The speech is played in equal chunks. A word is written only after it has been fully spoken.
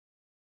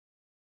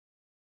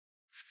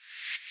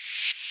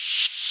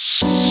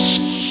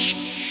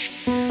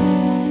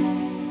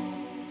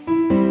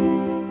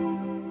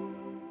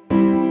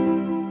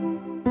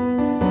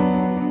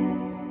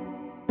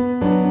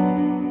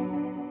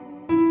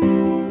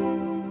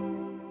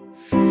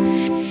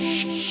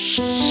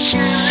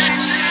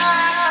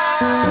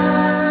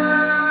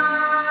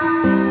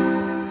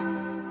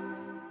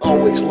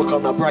Always look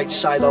on the bright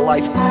side of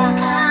life.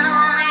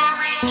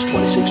 It's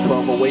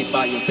 2612 away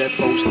by your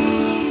bedpost.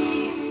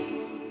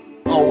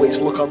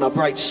 Always look on the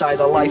bright side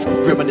of life.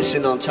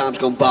 Reminiscing on times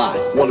gone by,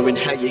 wondering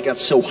how you got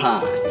so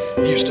high.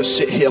 You used to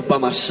sit here by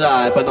my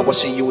side, but now I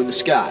see you in the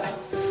sky.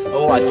 A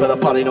life for the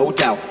party, no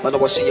doubt, but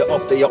now I see you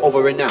up there, you're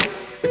over and out.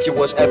 If you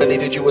was ebony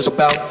that you was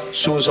about,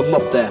 soon as I'm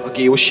up there, I'll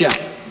give you a shout.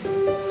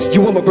 You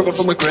were my brother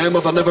from my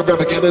grandmother, never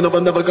ever get another,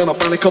 never gonna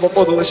finally cover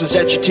for the lessons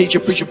that you teach. You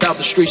preach about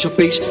the streets of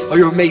beats, oh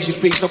you're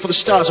amazing beats. Now for the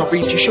stars I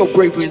reach, you show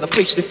bravery in the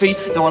face of defeat.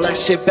 Now I like to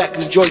sit back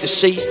and enjoy the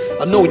sea.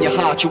 I know in your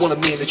heart you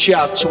wanted me and the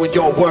child, so in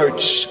your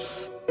words,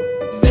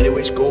 many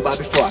ways go by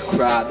before I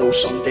cry. Though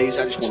some days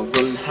I just wanna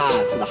run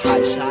high, to the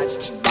high sides,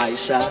 to the by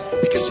side.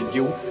 Because of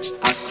you,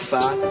 I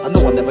cry. I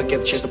know I'll never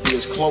get a chance to be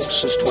as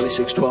close as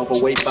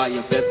 2612 away by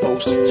your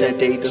bedpost. Sad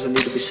day doesn't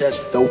need to be said,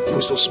 though you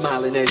were still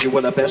smiling as you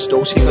were the best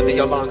dose. Even though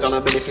you're long gone,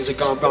 many things are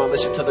gone wrong.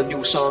 Listen to the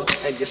new song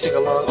and you sing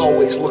along.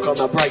 Always look on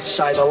the bright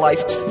side of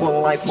life.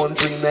 One life, one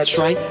dream, that's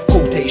right.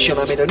 Quotation,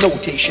 I made a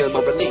notation.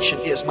 My relation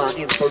is my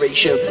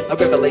inspiration. A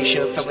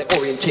revelation, family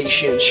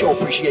orientation. Show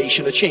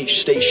appreciation, a change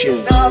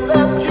station. Now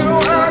that you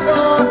are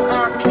gone,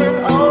 I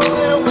can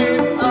only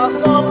weep.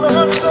 I've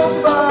fallen so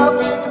far,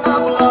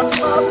 I've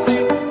lost my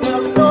feet.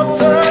 There's no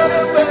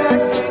turning back,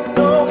 ain't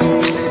no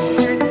easy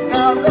street.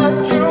 Now that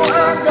you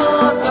are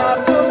gone, I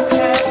just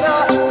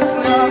cannot.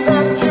 Now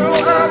that you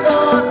are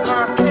gone, I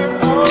can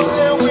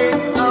only weep.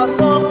 I've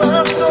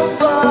fallen so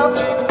far,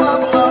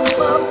 I've lost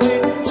my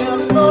feet.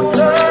 There's no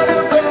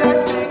turning back,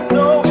 ain't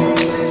no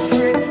easy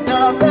street.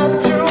 Now that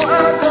you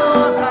are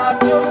gone, I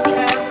just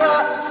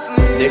cannot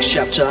sleep. Next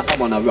chapter,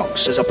 I'm on a rock.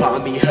 Says a part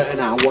of me hurting,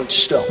 I want to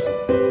stop.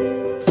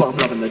 But I'm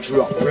loving the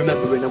drop,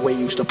 remembering the way you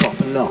used to pop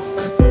and lock.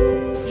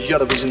 You're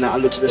the reason that I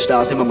look to the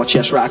stars, name on my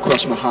chest, right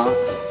across my heart.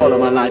 All of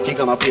my life, you're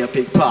gonna be a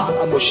big part.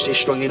 I must stay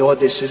strong, you know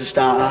this is a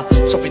starter.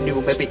 Something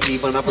new, maybe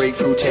even a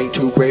breakthrough. Take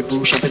two grave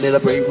brew, shopping in a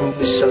break room.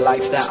 This is a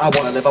life that I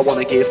wanna live, I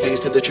wanna give things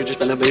to the church.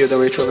 Spend a million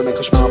there, trying to make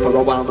a smile for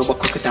a while. No more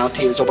crocodile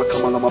tears,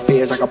 overcome all my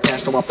fears. I got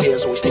past all my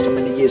peers, always take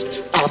many years.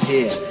 I'm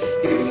here,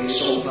 giving me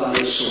so far,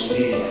 so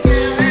near.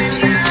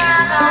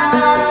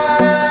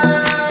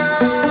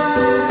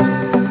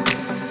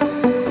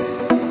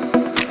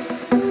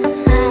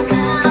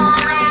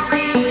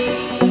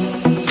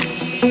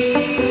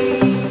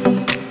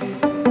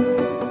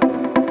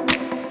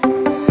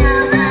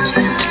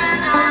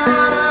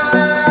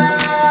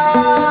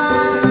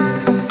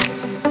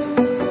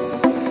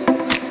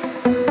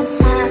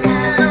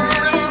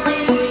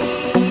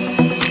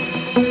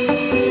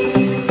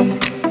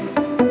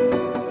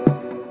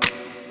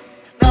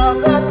 Now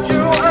that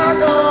you are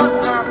gone,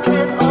 I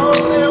can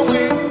only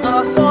weep.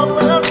 I've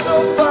fallen so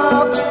far,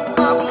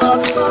 I've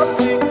lost my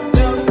feet.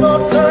 There's no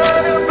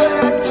turning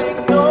back,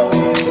 ain't no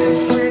easy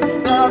street.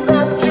 Now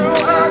that you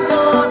are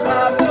gone, I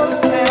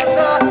just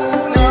cannot.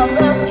 Now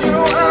that you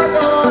are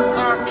gone, I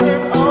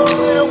can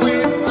only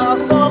weep.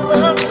 I've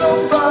fallen so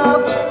far,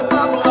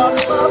 I've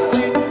lost my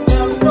feet.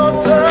 There's no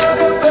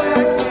turning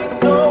back,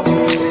 ain't no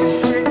easy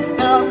street.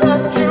 Now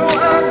that you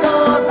are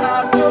gone, I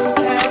just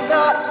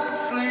cannot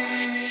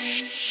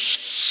sleep.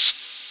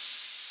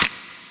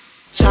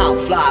 Time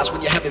flies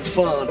when you're having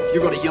fun.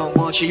 You're on a young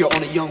one, yeah, you're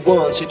on a young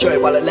one. So enjoy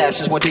it while it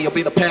lasts, as one day you'll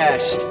be the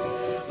past.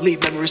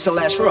 Leave memories to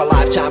last for a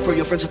lifetime. For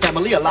your friends and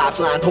family, a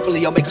lifeline. Hopefully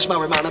you'll make a smile,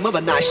 remind them of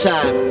a nice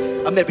time.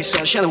 Or maybe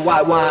sunshine and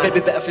white wine. Maybe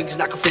better things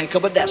than I can think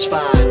of, but that's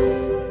fine.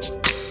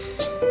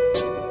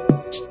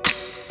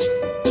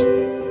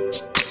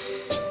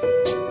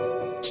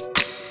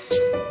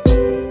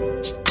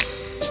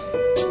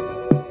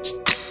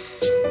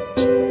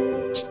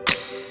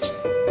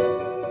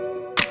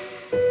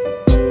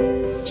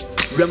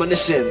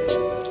 Reminiscing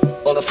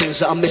all the things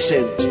that I'm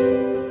missing.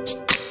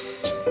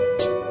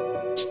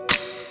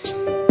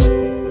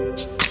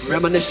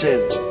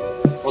 Reminiscing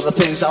all the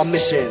things that I'm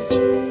missing.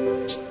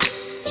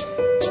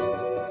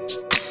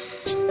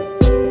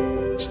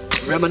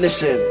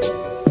 Reminiscing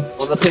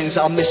all the things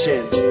that I'm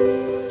missing.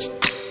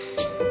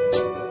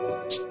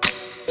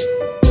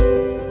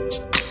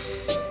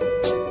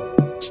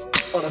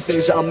 All the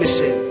things that I'm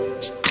missing.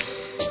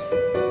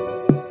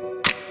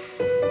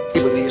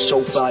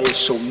 So far, you're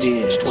so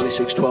near. It's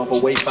 2612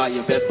 away by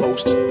your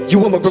bedpost. You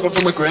were my brother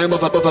from my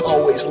grandmother, but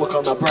always look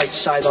on the bright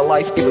side of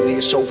life. Even though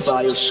you're so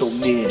far, you're so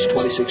near. It's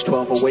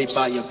 2612 away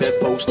by your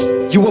bedpost.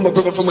 You were my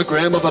brother from my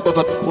grandmother, but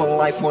one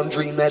life, one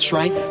dream, that's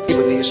right.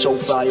 Even though you're so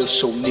far, you're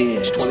so near.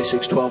 It's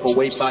 2612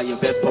 away by your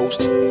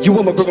bedpost. You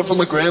were my brother from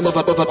my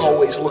grandmother, but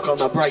always look on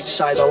the bright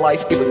side of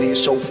life. Even though you're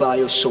so far,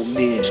 you're so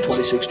near. It's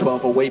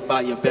 2612 away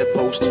by your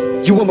bedpost.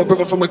 You were my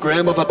brother from my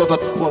grandmother, but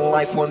one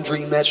life, one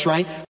dream, that's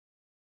right.